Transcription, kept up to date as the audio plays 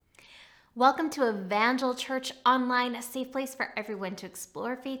Welcome to Evangel Church Online, a safe place for everyone to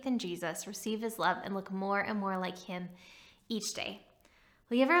explore faith in Jesus, receive his love, and look more and more like him each day.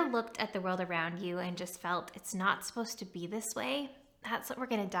 Have you ever looked at the world around you and just felt it's not supposed to be this way? That's what we're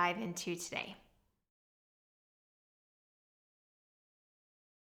going to dive into today.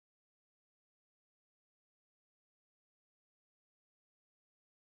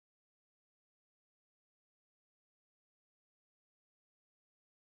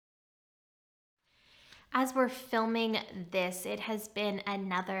 As we're filming this, it has been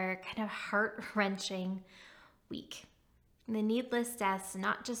another kind of heart-wrenching week. The needless deaths,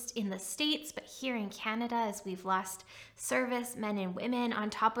 not just in the States, but here in Canada, as we've lost service men and women, on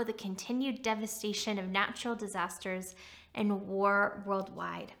top of the continued devastation of natural disasters and war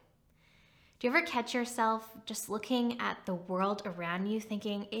worldwide. Do you ever catch yourself just looking at the world around you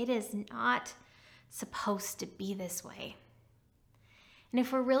thinking it is not supposed to be this way? And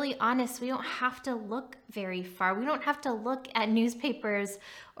if we're really honest, we don't have to look very far. We don't have to look at newspapers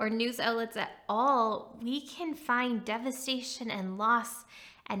or news outlets at all. We can find devastation and loss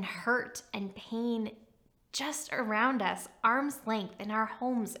and hurt and pain just around us, arm's length, in our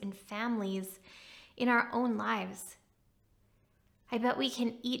homes and families, in our own lives. I bet we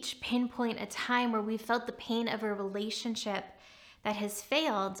can each pinpoint a time where we felt the pain of a relationship that has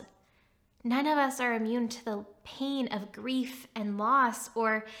failed. None of us are immune to the pain of grief and loss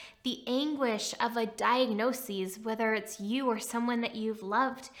or the anguish of a diagnosis, whether it's you or someone that you've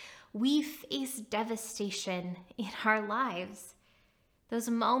loved. We face devastation in our lives.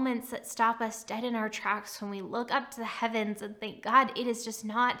 Those moments that stop us dead in our tracks when we look up to the heavens and think, God, it is just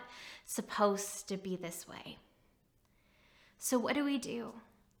not supposed to be this way. So what do we do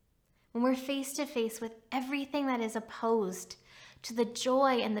when we're face to face with everything that is opposed to the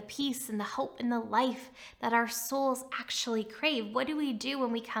joy and the peace and the hope and the life that our souls actually crave? What do we do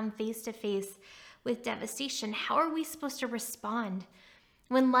when we come face to face with devastation? How are we supposed to respond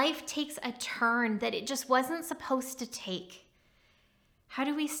when life takes a turn that it just wasn't supposed to take? How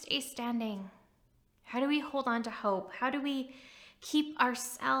do we stay standing? How do we hold on to hope? How do we keep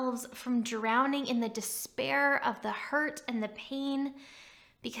ourselves from drowning in the despair of the hurt and the pain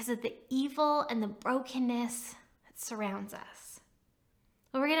because of the evil and the brokenness that surrounds us?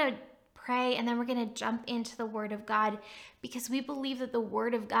 Well, we're going to pray and then we're going to jump into the Word of God because we believe that the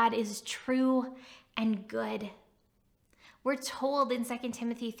Word of God is true and good. We're told in 2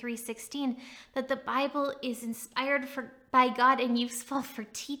 Timothy 3:16 that the Bible is inspired by God and useful for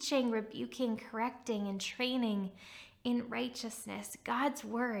teaching, rebuking, correcting, and training in righteousness. God's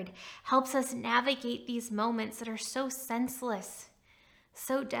Word helps us navigate these moments that are so senseless,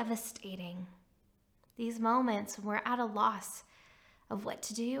 so devastating. These moments when we're at a loss of what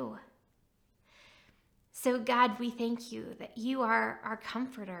to do. So God, we thank you that you are our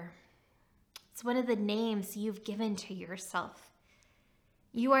comforter. It's one of the names you've given to yourself.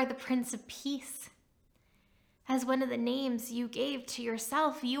 You are the Prince of Peace. As one of the names you gave to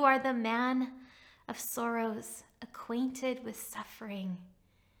yourself, you are the man of sorrows, acquainted with suffering.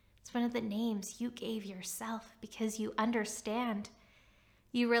 It's one of the names you gave yourself because you understand.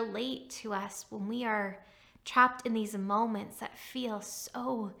 You relate to us when we are trapped in these moments that feel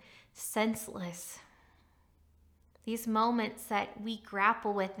so senseless. These moments that we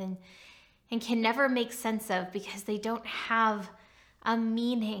grapple with and can never make sense of because they don't have a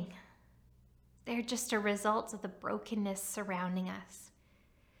meaning. They're just a result of the brokenness surrounding us.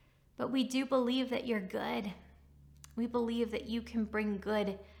 But we do believe that you're good. We believe that you can bring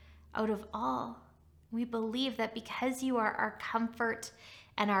good out of all. We believe that because you are our comfort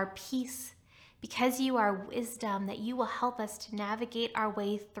and our peace, because you are wisdom, that you will help us to navigate our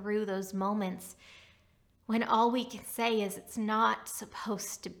way through those moments when all we can say is it's not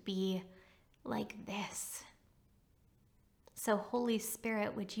supposed to be like this. So Holy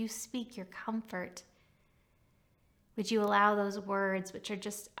Spirit, would you speak your comfort? Would you allow those words, which are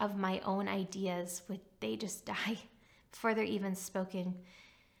just of my own ideas, would they just die before they're even spoken?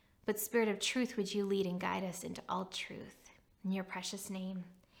 But Spirit of truth, would you lead and guide us into all truth? In your precious name,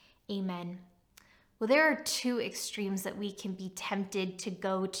 amen. Well, there are two extremes that we can be tempted to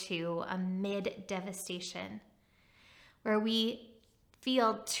go to amid devastation, where we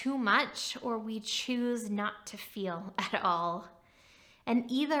feel too much or we choose not to feel at all. And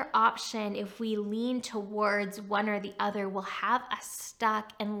either option, if we lean towards one or the other, will have us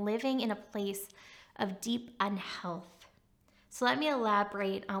stuck and living in a place of deep unhealth. So let me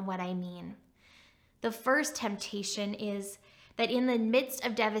elaborate on what I mean. The first temptation is that in the midst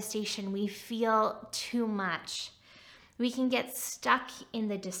of devastation, we feel too much. We can get stuck in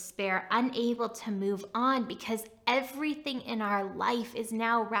the despair, unable to move on because everything in our life is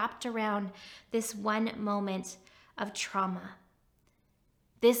now wrapped around this one moment of trauma.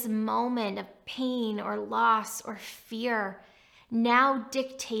 This moment of pain or loss or fear now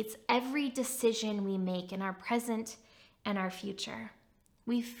dictates every decision we make in our present and our future.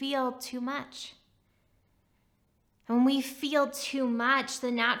 We feel too much. And when we feel too much, the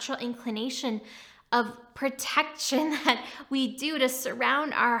natural inclination of protection that we do to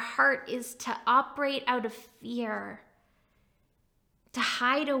surround our heart is to operate out of fear, to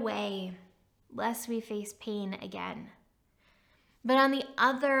hide away, lest we face pain again. But on the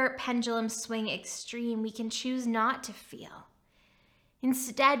other pendulum swing extreme, we can choose not to feel.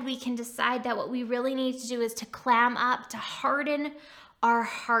 Instead, we can decide that what we really need to do is to clam up, to harden our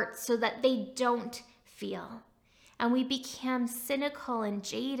hearts so that they don't feel. And we become cynical and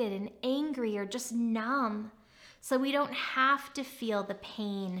jaded and angry or just numb, so we don't have to feel the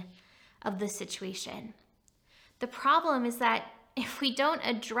pain of the situation. The problem is that if we don't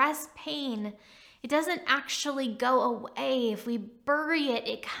address pain, it doesn't actually go away. If we bury it,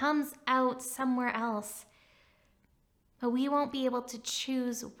 it comes out somewhere else. But we won't be able to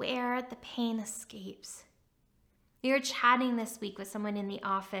choose where the pain escapes. We were chatting this week with someone in the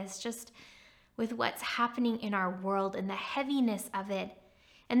office, just with what's happening in our world and the heaviness of it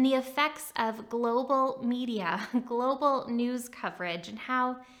and the effects of global media, global news coverage, and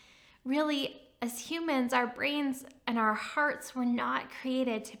how really as humans, our brains and our hearts were not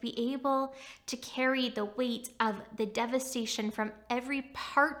created to be able to carry the weight of the devastation from every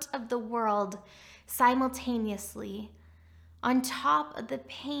part of the world simultaneously, on top of the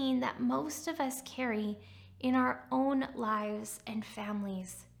pain that most of us carry in our own lives and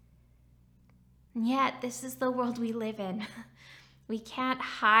families. And yet, this is the world we live in. We can't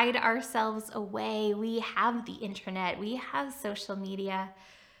hide ourselves away. We have the internet. We have social media.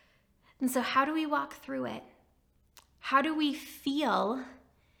 And so how do we walk through it? How do we feel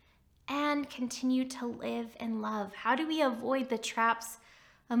and continue to live and love? How do we avoid the traps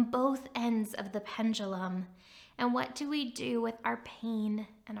on both ends of the pendulum? And what do we do with our pain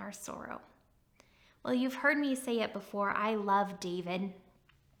and our sorrow? Well, you've heard me say it before. I love David.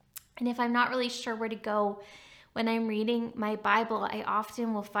 And if I'm not really sure where to go when I'm reading my Bible, I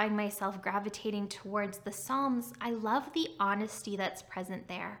often will find myself gravitating towards the Psalms. I love the honesty that's present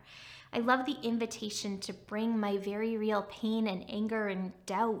there. I love the invitation to bring my very real pain and anger and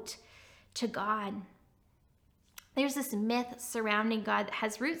doubt to God. There's this myth surrounding God that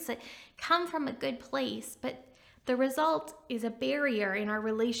has roots that come from a good place, but the result is a barrier in our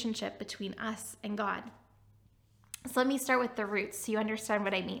relationship between us and God. So let me start with the roots so you understand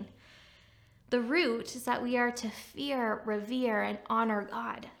what I mean. The root is that we are to fear, revere, and honor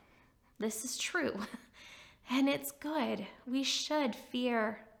God. This is true, and it's good. We should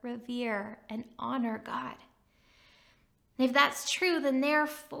fear, revere, and honor God. If that's true, then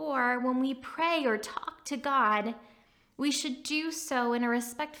therefore, when we pray or talk to God, we should do so in a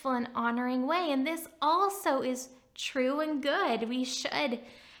respectful and honoring way. And this also is true and good. We should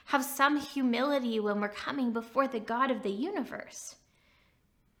have some humility when we're coming before the God of the universe.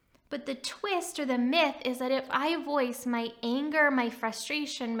 But the twist or the myth is that if I voice my anger, my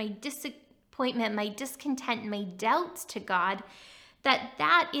frustration, my disappointment, my discontent, my doubts to God,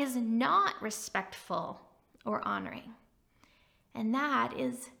 that is not respectful or honoring. And that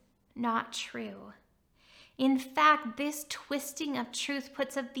is not true. In fact, this twisting of truth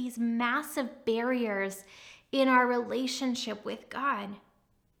puts up these massive barriers in our relationship with God.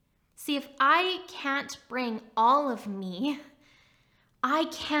 See, if I can't bring all of me, I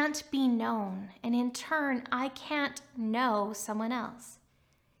can't be known, and in turn, I can't know someone else.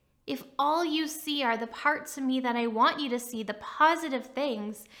 If all you see are the parts of me that I want you to see, the positive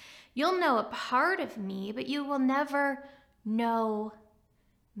things, you'll know a part of me, but you will never know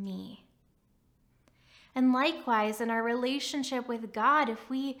me. And likewise, in our relationship with God,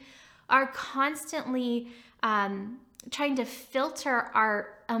 if we are constantly trying to filter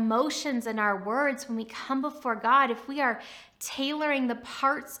our emotions and our words when we come before God, if we are tailoring the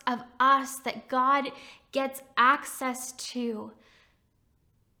parts of us that God gets access to,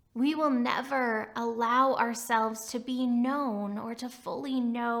 we will never allow ourselves to be known or to fully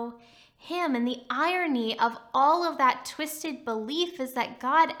know Him. And the irony of all of that twisted belief is that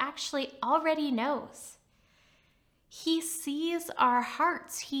God actually already knows. He sees our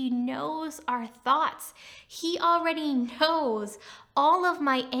hearts. He knows our thoughts. He already knows all of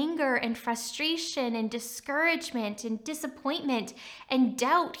my anger and frustration and discouragement and disappointment and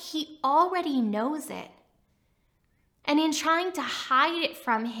doubt. He already knows it. And in trying to hide it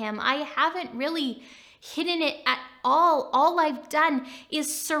from Him, I haven't really hidden it all I've done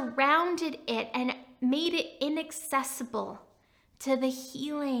is surrounded it and made it inaccessible to the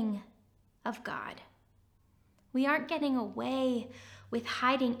healing of God. We aren't getting away with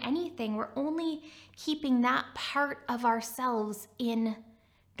hiding anything. We're only keeping that part of ourselves in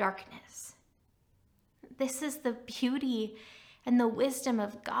darkness. This is the beauty and the wisdom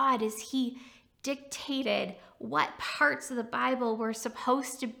of God, is he dictated what parts of the Bible were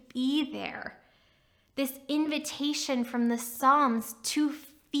supposed to be there. This invitation from the Psalms to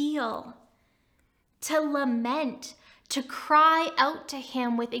feel, to lament, to cry out to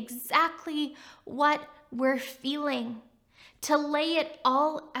him with exactly what we're feeling, to lay it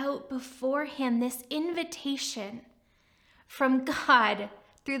all out before him. This invitation from God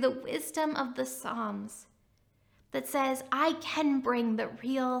through the wisdom of the Psalms that says, I can bring the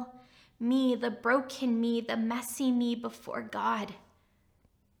real me, the broken me, the messy me before God,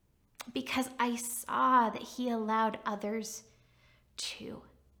 because I saw that he allowed others to.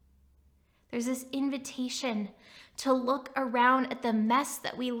 There's this invitation to look around at the mess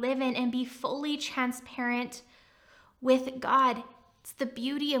that we live in and be fully transparent with God. It's the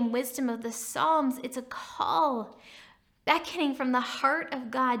beauty and wisdom of the Psalms. It's a call beckoning from the heart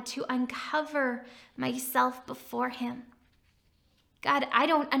of God to uncover myself before him. God, I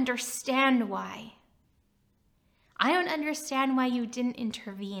don't understand why. I don't understand why you didn't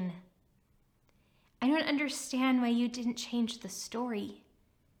intervene. I don't understand why you didn't change the story.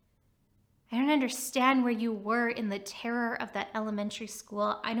 I don't understand where you were in the terror of that elementary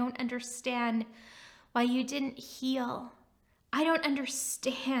school. I don't understand why you didn't heal. I don't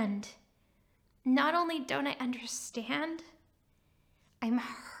understand. Not only don't I understand, I'm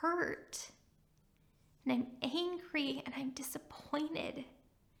hurt, and I'm angry, and I'm disappointed.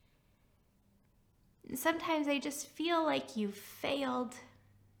 And sometimes I just feel like you've failed.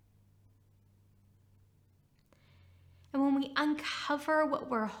 And when we uncover what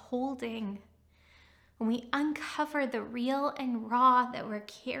we're holding, when we uncover the real and raw that we're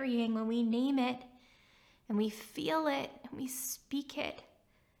carrying, when we name it and we feel it and we speak it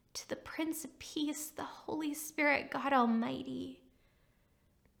to the Prince of Peace, the Holy Spirit, God Almighty,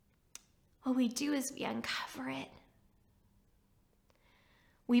 what we do is we uncover it.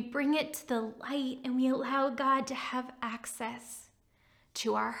 We bring it to the light and we allow God to have access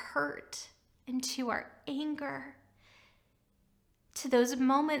to our hurt and to our anger, to those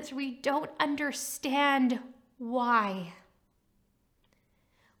moments we don't understand why.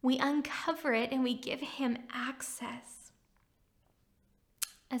 We uncover it and we give him access.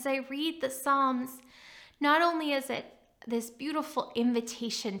 As I read the Psalms, not only is it this beautiful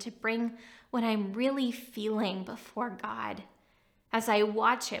invitation to bring what I'm really feeling before God, as I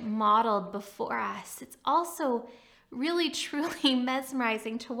watch it modeled before us, it's also really truly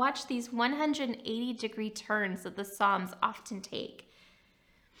mesmerizing to watch these 180-degree turns that the Psalms often take.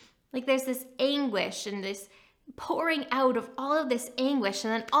 Like there's this anguish and this pouring out of all of this anguish,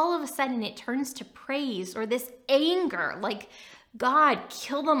 and then all of a sudden it turns to praise, or this anger, like God,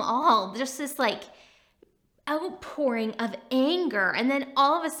 kill them all. Just this like outpouring of anger. And then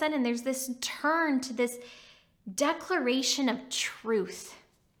all of a sudden there's this turn to this declaration of truth.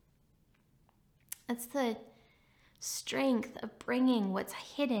 That's the strength of bringing what's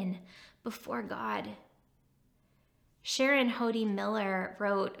hidden before God. Sharon Hodey Miller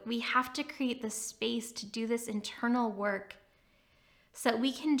wrote, we have to create the space to do this internal work so that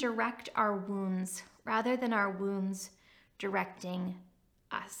we can direct our wounds rather than our wounds directing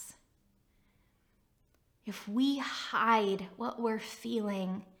us. If we hide what we're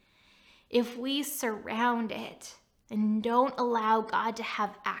feeling, if we surround it and don't allow God to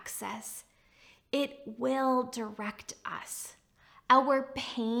have access, it will direct us. Our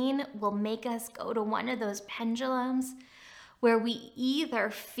pain will make us go to one of those pendulums where we either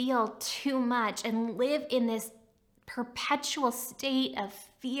feel too much and live in this perpetual state of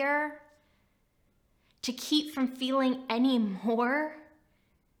fear to keep from feeling any more,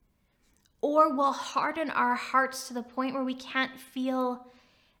 or we'll harden our hearts to the point where we can't feel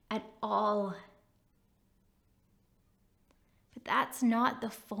at all. But that's not the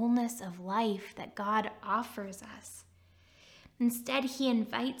fullness of life that God offers us. Instead, he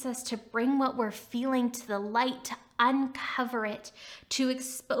invites us to bring what we're feeling to the light, to uncover it, to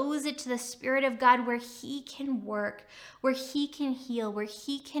expose it to the Spirit of God where he can work, where he can heal, where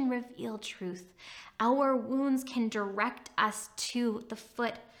he can reveal truth. Our wounds can direct us to the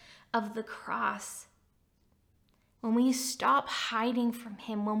foot of the cross. When we stop hiding from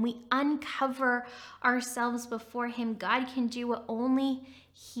him, when we uncover ourselves before him, God can do what only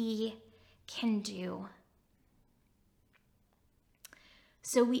he can do.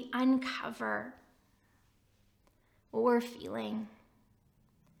 So we uncover what we're feeling.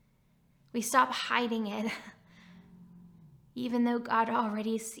 We stop hiding it. Even though God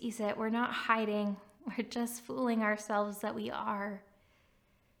already sees it, we're not hiding. We're just fooling ourselves that we are.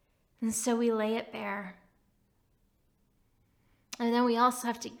 And so we lay it bare. And then we also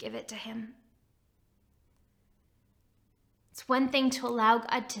have to give it to him. It's one thing to allow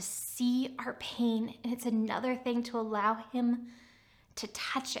God to see our pain, and it's another thing to allow him to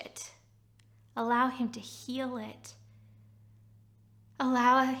touch it, allow him to heal it,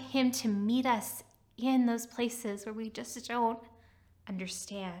 allow him to meet us in those places where we just don't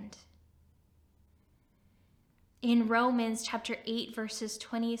understand. In Romans chapter 8, verses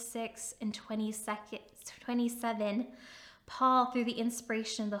 26 and 27, Paul, through the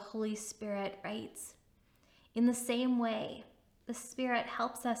inspiration of the Holy Spirit, writes, "In the same way, the Spirit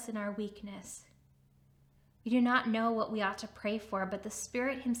helps us in our weakness. We do not know what we ought to pray for, but the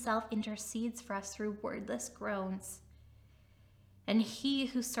Spirit himself intercedes for us through wordless groans. And he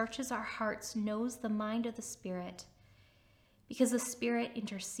who searches our hearts knows the mind of the Spirit, because the Spirit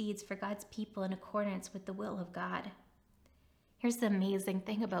intercedes for God's people in accordance with the will of God." Here's the amazing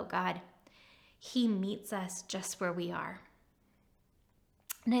thing about God. He meets us just where we are.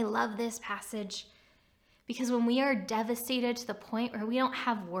 And I love this passage because when we are devastated to the point where we don't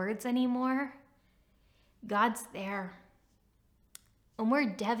have words anymore, God's there. When we're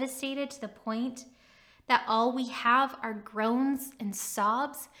devastated to the point that all we have are groans and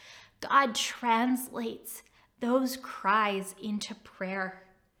sobs, God translates those cries into prayer.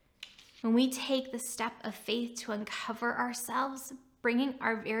 When we take the step of faith to uncover ourselves, bringing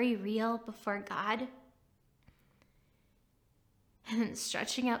our very real before God, and then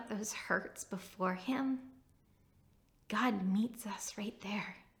stretching out those hurts before him, God meets us right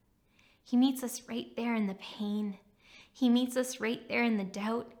there. He meets us right there in the pain. He meets us right there in the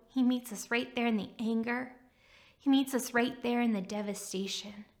doubt. He meets us right there in the anger. He meets us right there in the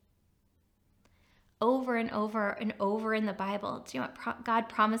devastation. Over and over and over in the Bible, do you know what God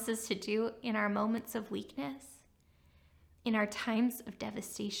promises to do in our moments of weakness, in our times of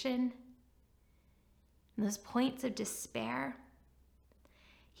devastation, in those points of despair?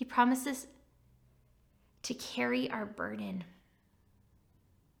 He promises to carry our burden.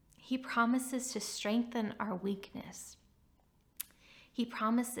 He promises to strengthen our weakness. He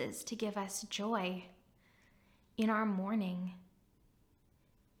promises to give us joy in our mourning.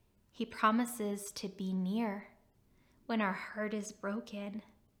 He promises to be near when our heart is broken.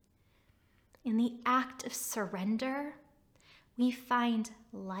 In the act of surrender, we find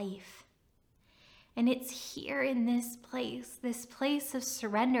life. And it's here in this place of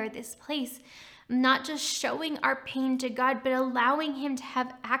surrender, this place not just showing our pain to God, but allowing him to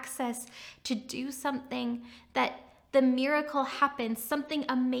have access to do something that the miracle happens, something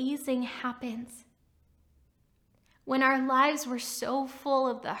amazing happens. When our lives were so full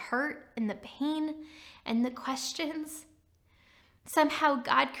of the hurt and the pain and the questions, somehow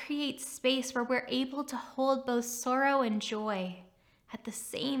God creates space where we're able to hold both sorrow and joy at the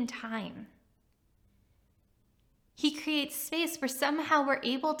same time. He creates space where somehow we're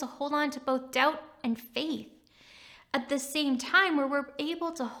able to hold on to both doubt and faith at the same time, where we're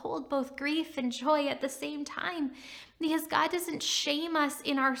able to hold both grief and joy at the same time. Because God doesn't shame us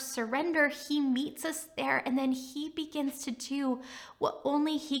in our surrender. He meets us there, and then he begins to do what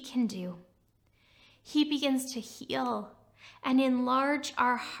only he can do. He begins to heal and enlarge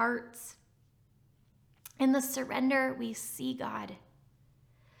our hearts. In the surrender, we see God.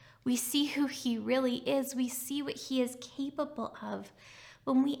 We see who he really is. We see what he is capable of.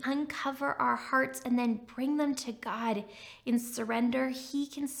 When we uncover our hearts and then bring them to God in surrender, he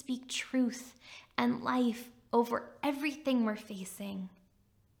can speak truth and life over everything we're facing.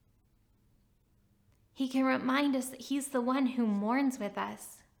 He can remind us that he's the one who mourns with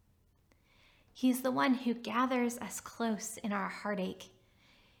us. He's the one who gathers us close in our heartache.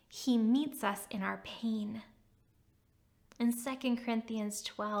 He meets us in our pain. In 2 Corinthians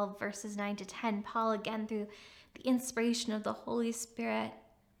 12, verses 9 to 10, Paul, again through the inspiration of the Holy Spirit,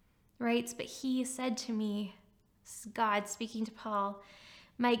 writes, "But he said to me," this is God speaking to Paul,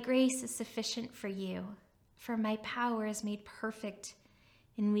 "My grace is sufficient for you, for my power is made perfect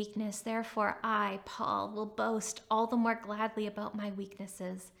in weakness. Therefore I, Paul, will boast all the more gladly about my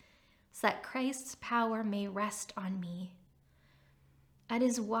weaknesses, so that Christ's power may rest on me. That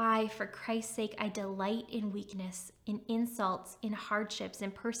is why, for Christ's sake, I delight in weakness, in insults, in hardships,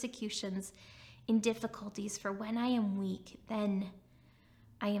 in persecutions, in difficulties. For when I am weak, then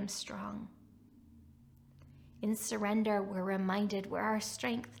I am strong." In surrender, we're reminded where our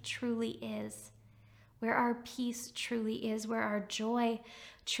strength truly is, where our peace truly is, where our joy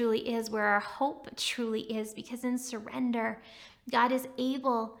truly is, where our hope truly is, because in surrender, God is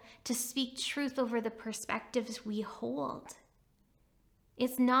able to speak truth over the perspectives we hold.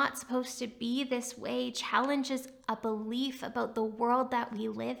 It's not supposed to be this way. Challenges a belief about the world that we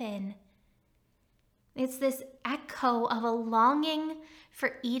live in. It's this echo of a longing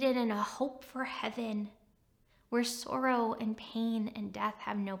for Eden and a hope for heaven, where sorrow and pain and death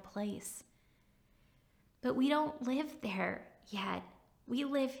have no place. But we don't live there yet. We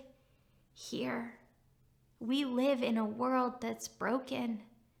live here. We live in a world that's broken.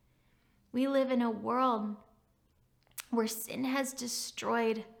 We live in a world where sin has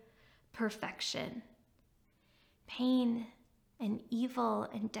destroyed perfection. Pain and evil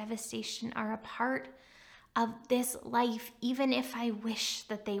and devastation are a part of this life, even if I wish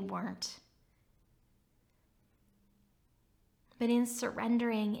that they weren't. But in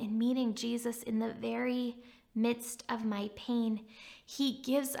surrendering and meeting Jesus in the very midst of my pain, he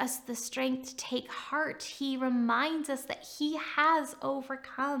gives us the strength to take heart. He reminds us that he has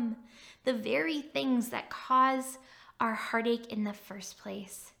overcome the very things that cause our heartache in the first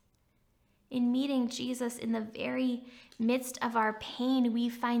place. In meeting Jesus in the very midst of our pain, we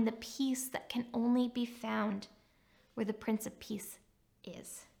find the peace that can only be found where the Prince of Peace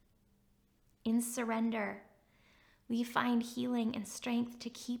is. In surrender, we find healing and strength to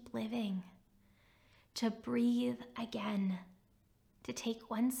keep living, to breathe again, to take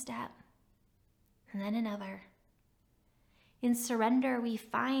one step and then another. In surrender, we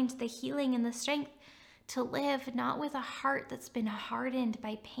find the healing and the strength to live not with a heart that's been hardened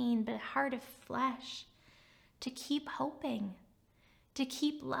by pain, but a heart of flesh, to keep hoping, to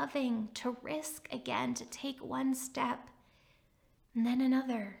keep loving, to risk again, to take one step and then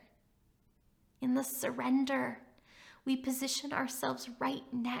another. In the surrender, we position ourselves right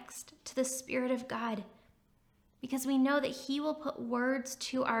next to the Spirit of God, because we know that he will put words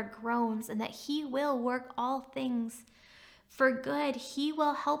to our groans and that he will work all things for good. He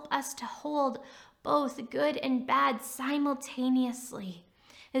will help us to hold both good and bad simultaneously,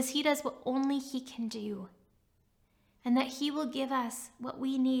 as he does what only he can do, and that he will give us what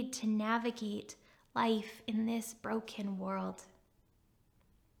we need to navigate life in this broken world.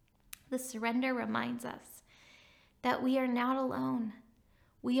 The surrender reminds us that we are not alone.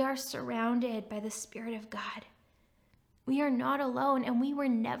 We are surrounded by the Spirit of God. We are not alone, and we were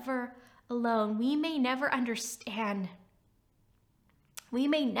never alone. We may never understand. We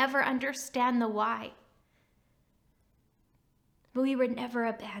may never understand the why, but we were never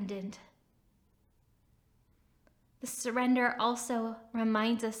abandoned. The surrender also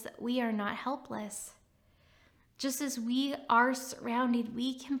reminds us that we are not helpless. Just as we are surrounded,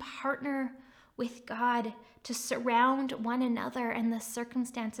 we can partner with God to surround one another in the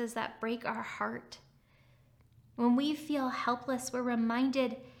circumstances that break our heart. When we feel helpless, we're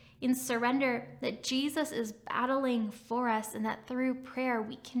reminded in surrender that Jesus is battling for us and that through prayer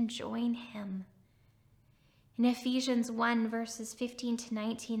we can join him. In Ephesians 1, verses 15 to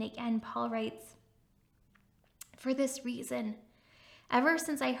 19, again, Paul writes, "For this reason, ever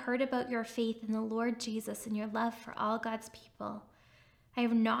since I heard about your faith in the Lord Jesus and your love for all God's people, I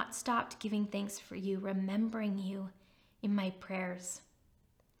have not stopped giving thanks for you, remembering you in my prayers.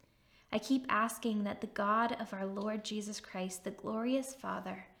 I keep asking that the God of our Lord Jesus Christ, the glorious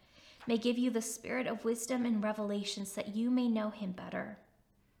Father, may give you the spirit of wisdom and revelation so that you may know him better.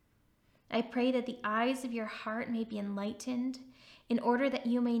 I pray that the eyes of your heart may be enlightened in order that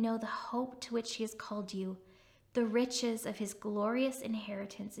you may know the hope to which he has called you, the riches of his glorious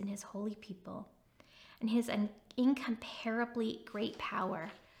inheritance in his holy people, and his incomparably great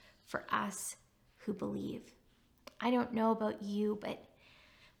power for us who believe." I don't know about you, but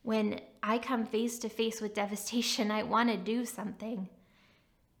when I come face to face with devastation, I want to do something.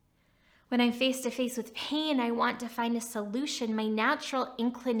 When I'm face to face with pain, I want to find a solution. My natural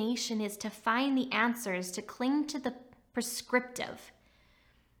inclination is to find the answers, to cling to the prescriptive.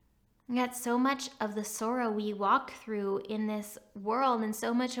 Yet so much of the sorrow we walk through in this world, and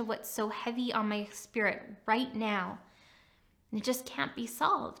so much of what's so heavy on my spirit right now, it just can't be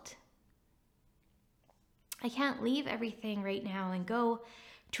solved. I can't leave everything right now and go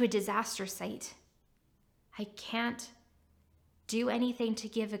to a disaster site. I can't do anything to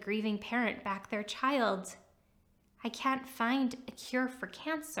give a grieving parent back their child. I can't find a cure for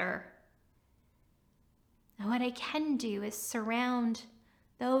cancer. And what I can do is surround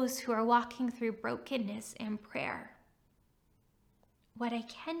those who are walking through brokenness and prayer. What I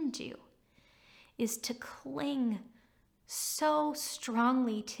can do is to cling so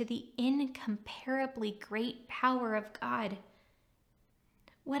strongly to the incomparably great power of God.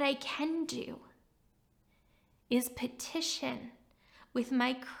 What I can do is petition with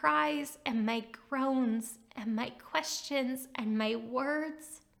my cries and my groans and my questions and my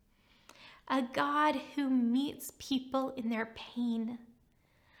words. A God who meets people in their pain.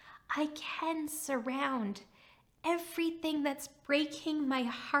 I can surround everything that's breaking my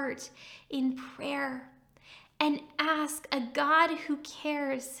heart in prayer and ask a God who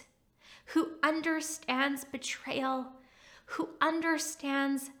cares, who understands betrayal, who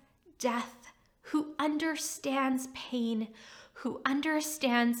understands death, who understands pain, who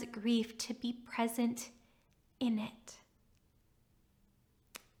understands grief, to be present in it.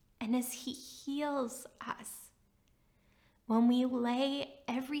 And as he heals us, when we lay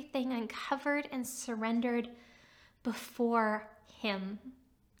everything uncovered and surrendered before him,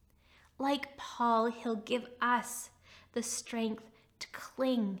 like Paul, he'll give us the strength to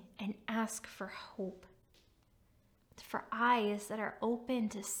cling and ask for hope, for eyes that are open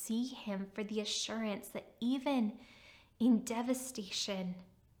to see him, for the assurance that even in devastation,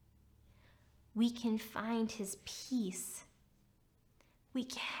 we can find his peace. We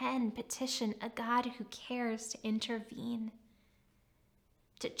can petition a God who cares to intervene,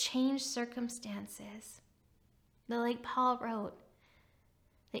 to change circumstances. But like Paul wrote,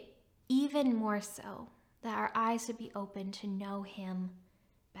 that even more so, that our eyes would be open to know him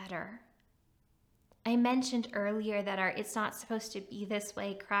better. I mentioned earlier that our "it's not supposed to be this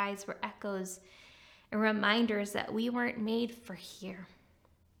way" cries were echoes and reminders that we weren't made for here.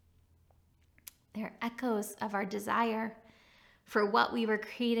 They're echoes of our desire for what we were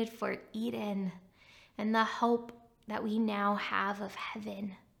created for, Eden, and the hope that we now have of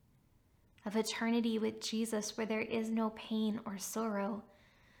heaven, of eternity with Jesus, where there is no pain or sorrow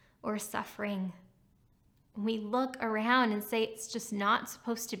or suffering. When we look around and say it's just not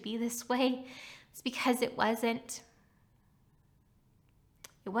supposed to be this way, it's because it wasn't.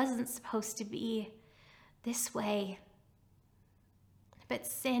 It wasn't supposed to be this way. But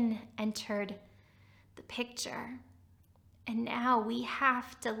sin entered the picture. And now we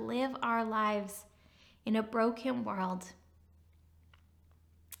have to live our lives in a broken world,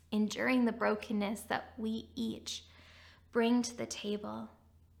 enduring the brokenness that we each bring to the table.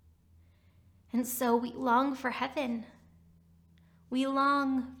 And so we long for heaven. We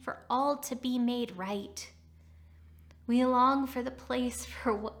long for all to be made right. We long for the place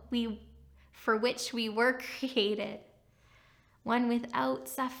for which we were created, one without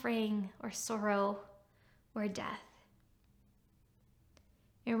suffering or sorrow or death.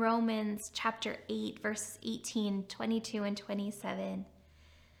 In Romans chapter 8, verses 18, 22, and 27,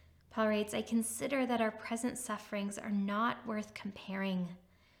 Paul writes, "I consider that our present sufferings are not worth comparing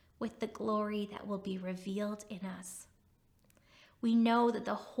with the glory that will be revealed in us. We know that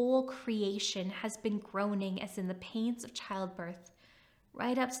the whole creation has been groaning as in the pains of childbirth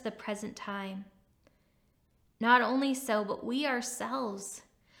right up to the present time. Not only so, but we ourselves,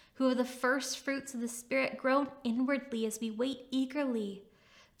 who are the first fruits of the Spirit, groan inwardly as we wait eagerly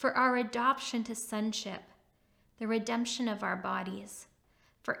for our adoption to sonship, the redemption of our bodies.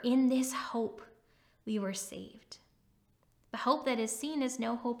 For in this hope we were saved. The hope that is seen is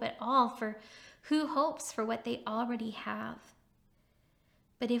no hope at all, for who hopes for what they already have?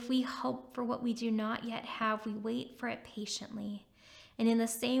 But if we hope for what we do not yet have, we wait for it patiently. And in the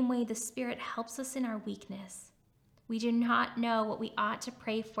same way, the Spirit helps us in our weakness. We do not know what we ought to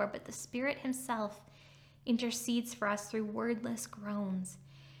pray for, but the Spirit himself intercedes for us through wordless groans.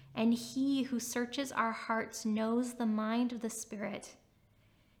 And he who searches our hearts knows the mind of the Spirit,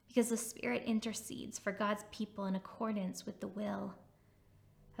 because the Spirit intercedes for God's people in accordance with the will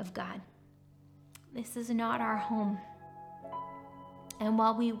of God." This is not our home. And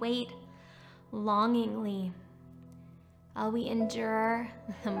while we wait longingly, while we endure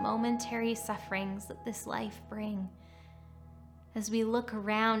the momentary sufferings that this life brings, as we look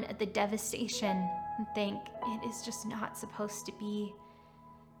around at the devastation and think it is just not supposed to be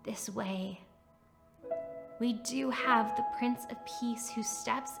this way, we do have the Prince of Peace who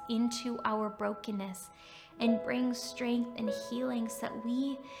steps into our brokenness and brings strength and healing so that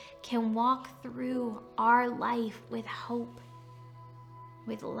we can walk through our life with hope,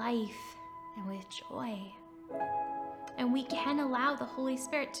 with life, and with joy. And we can allow the Holy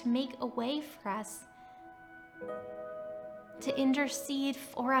Spirit to make a way for us, to intercede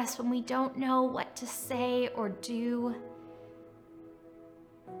for us when we don't know what to say or do,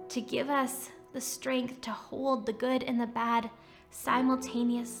 to give us the strength to hold the good and the bad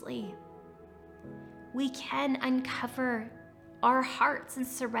simultaneously. We can uncover our hearts and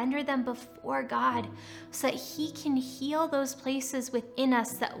surrender them before God so that He can heal those places within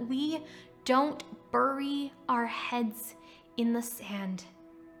us, that we don't bury our heads in the sand.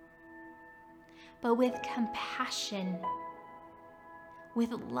 but with compassion,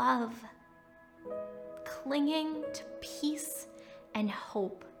 with love, clinging to peace and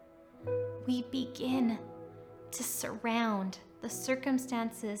hope, we begin to surround the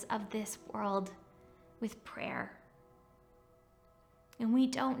circumstances of this world with prayer. And we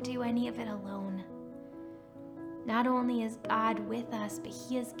don't do any of it alone. Not only is God with us, but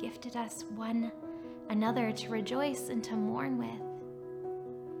He has gifted us one another to rejoice and to mourn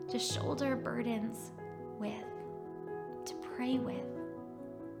with, to shoulder burdens with, to pray with.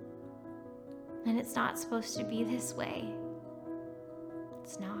 And it's not supposed to be this way.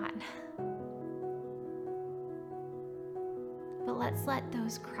 It's not. But let's let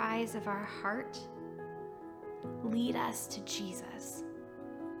those cries of our heart lead us to Jesus.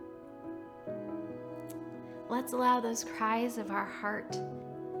 Let's allow those cries of our heart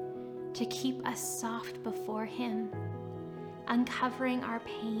to keep us soft before Him, uncovering our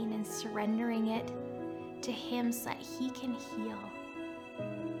pain and surrendering it to Him so that He can heal,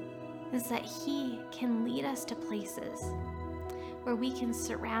 and so that He can lead us to places where we can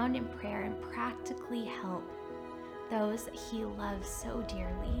surround in prayer and practically help those that He loves so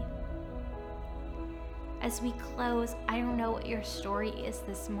dearly. As we close, I don't know what your story is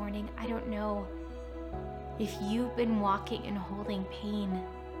this morning. I don't know if you've been walking and holding pain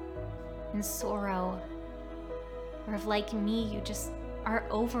and sorrow, or if, like me, you just are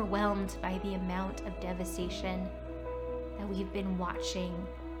overwhelmed by the amount of devastation that we've been watching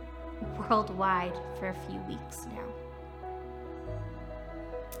worldwide for a few weeks now.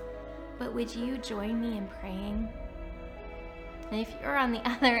 But would you join me in praying? And if you're on the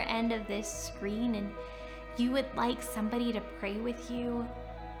other end of this screen and you would like somebody to pray with you,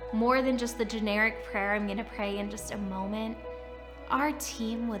 more than just the generic prayer I'm going to pray in just a moment, our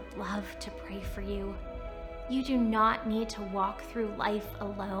team would love to pray for you. You do not need to walk through life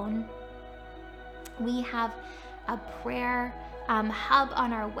alone. We have a prayer hub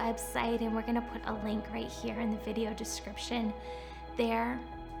on our website, and we're going to put a link right here in the video description there.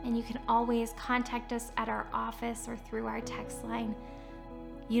 And you can always contact us at our office or through our text line.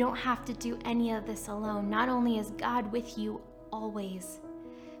 You don't have to do any of this alone. Not only is God with you always,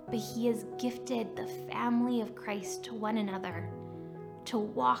 but He has gifted the family of Christ to one another to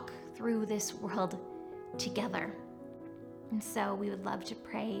walk through this world together. And so we would love to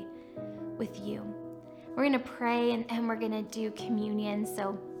pray with you. We're going to pray and we're going to do communion.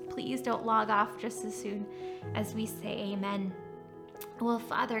 So please don't log off just as soon as we say amen. Well,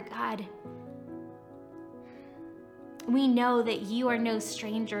 Father God, we know that You are no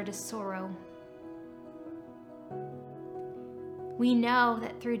stranger to sorrow. We know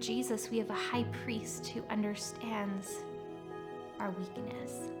that through Jesus we have a high priest who understands our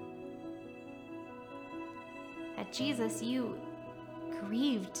weakness. That Jesus, You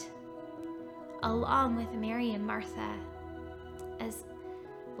grieved along with Mary and Martha as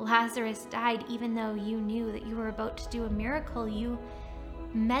Lazarus died. Even though You knew that You were about to do a miracle, You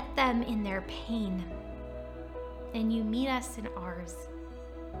met them in their pain, and You meet us in ours.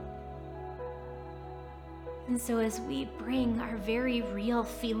 And so as we bring our very real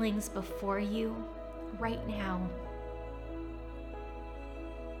feelings before You right now,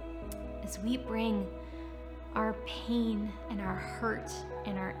 as we bring our pain and our hurt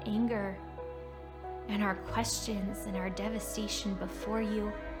and our anger and our questions and our devastation before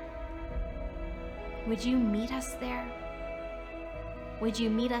You, would You meet us there? Would You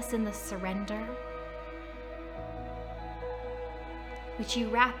meet us in the surrender? Would You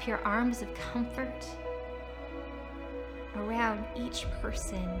wrap Your arms of comfort around each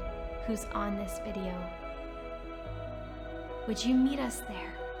person who's on this video? Would You meet us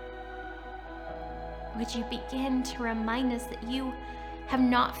there? Would You begin to remind us that You have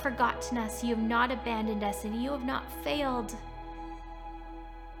not forgotten us, You have not abandoned us, and You have not failed?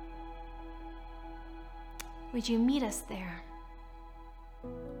 Would You meet us there?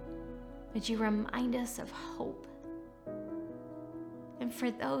 Would You remind us of hope? And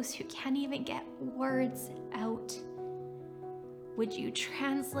for those who can't even get words out, would You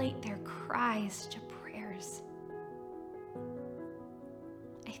translate their cries to prayers?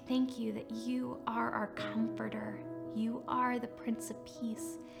 I thank You that You are our comforter. You are the Prince of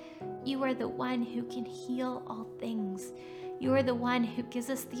Peace. You are the one who can heal all things. You are the one who gives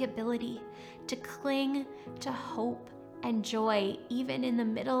us the ability to cling to hope and joy, even in the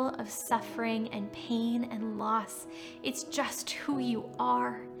middle of suffering and pain and loss. It's just who You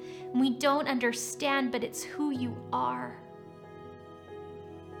are. We don't understand, but it's who You are.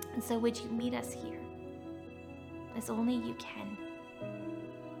 And so would You meet us here as only You can?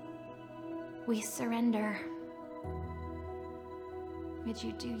 We surrender. Would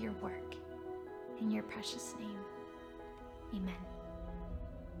You do Your work? In your precious name, amen.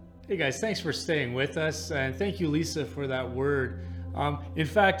 Hey guys, thanks for staying with us, and thank you, Lisa, for that word. In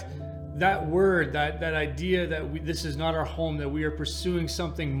fact, that word, that idea that this is not our home, that we are pursuing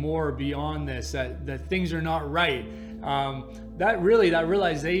something more beyond this, that things are not right, that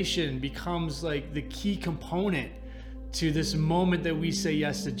realization becomes like the key component to this moment that we say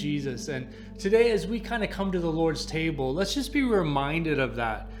yes to Jesus. And today, as we kind of come to the Lord's table, let's just be reminded of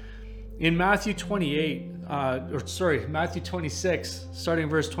that. In Matthew 26, starting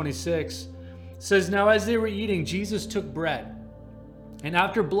verse 26, says, "Now as they were eating, Jesus took bread, and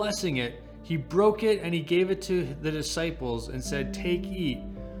after blessing it, he broke it and he gave it to the disciples and said, 'Take, eat.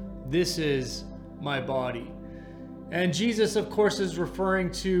 This is my body.'" And Jesus, of course, is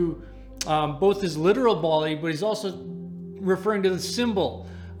referring to both his literal body, but he's also referring to the symbol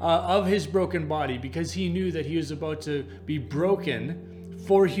of his broken body, because he knew that he was about to be broken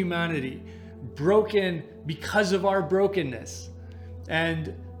for humanity, broken because of our brokenness.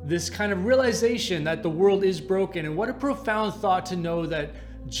 And this kind of realization that the world is broken, and what a profound thought to know that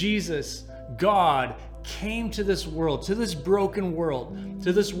Jesus, God, came to this world, to this broken world,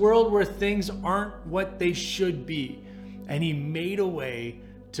 to this world where things aren't what they should be. And he made a way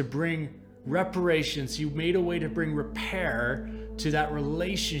to bring reparations. He made a way to bring repair to that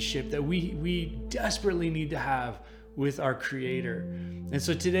relationship that we desperately need to have with our Creator. And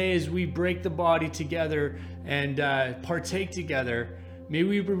so today, as we break the body together and partake together, may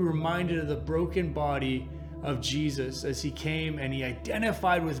we be reminded of the broken body of Jesus as he came and he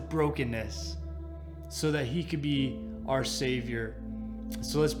identified with brokenness so that he could be our Savior.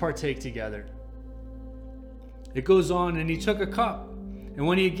 So let's partake together. It goes on, "And he took a cup, and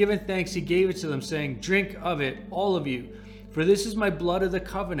when he had given thanks, he gave it to them, saying, 'Drink of it, all of you, for this is my blood of the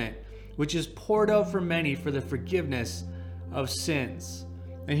covenant, which is poured out for many for the forgiveness of sins.'"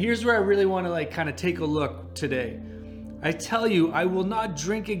 And here's where I really want to kind of take a look today. "I tell you, I will not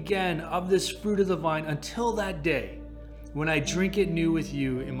drink again of this fruit of the vine until that day when I drink it new with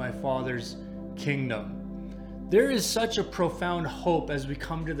you in my Father's kingdom." There is such a profound hope as we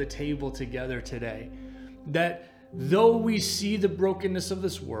come to the table together today, that though we see the brokenness of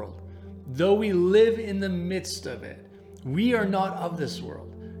this world, though we live in the midst of it, we are not of this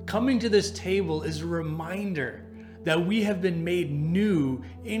world. Coming to this table is a reminder that we have been made new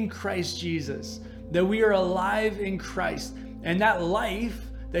in Christ Jesus, that we are alive in Christ, and that life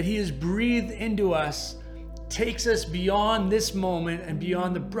that he has breathed into us takes us beyond this moment and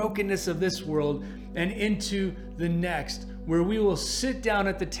beyond the brokenness of this world and into the next, where we will sit down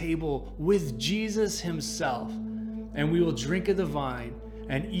at the table with Jesus himself, and we will drink of the vine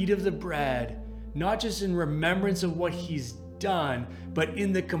and eat of the bread, not just in remembrance of what he's done, but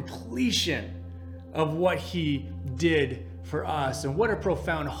in the completion of what he did for us. And what a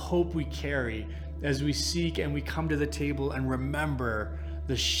profound hope we carry as we seek and we come to the table and remember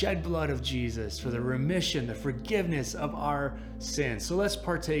the shed blood of Jesus for the remission, the forgiveness of our sins. So let's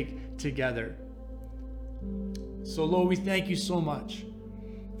partake together. So Lord, we thank you so much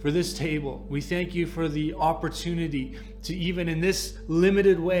for this table. We thank you for the opportunity to, even in this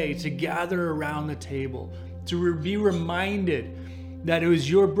limited way, to gather around the table, to be reminded that it was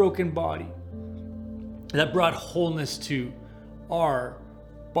your broken body that brought wholeness to our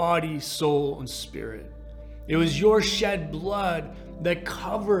body, soul, and spirit. It was your shed blood that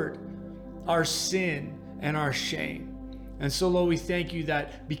covered our sin and our shame. And so, Lord, we thank you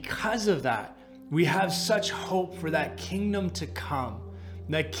that because of that, we have such hope for that kingdom to come,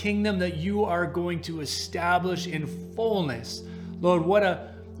 that kingdom that you are going to establish in fullness. Lord, what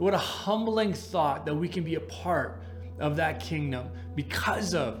a humbling thought that we can be a part of that kingdom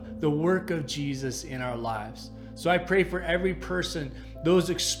because of the work of Jesus in our lives. So I pray for every person, those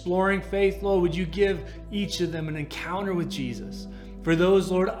exploring faith, Lord, would you give each of them an encounter with Jesus? For those,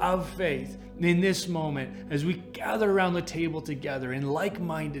 Lord, of faith, in this moment, as we gather around the table together in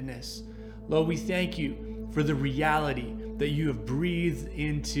like-mindedness, Lord, we thank you for the reality that you have breathed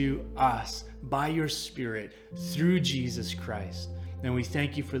into us by your Spirit through Jesus Christ. And we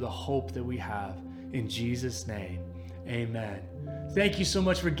thank you for the hope that we have in Jesus' name. Amen. Thank you so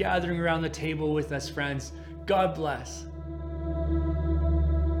much for gathering around the table with us, friends. God bless.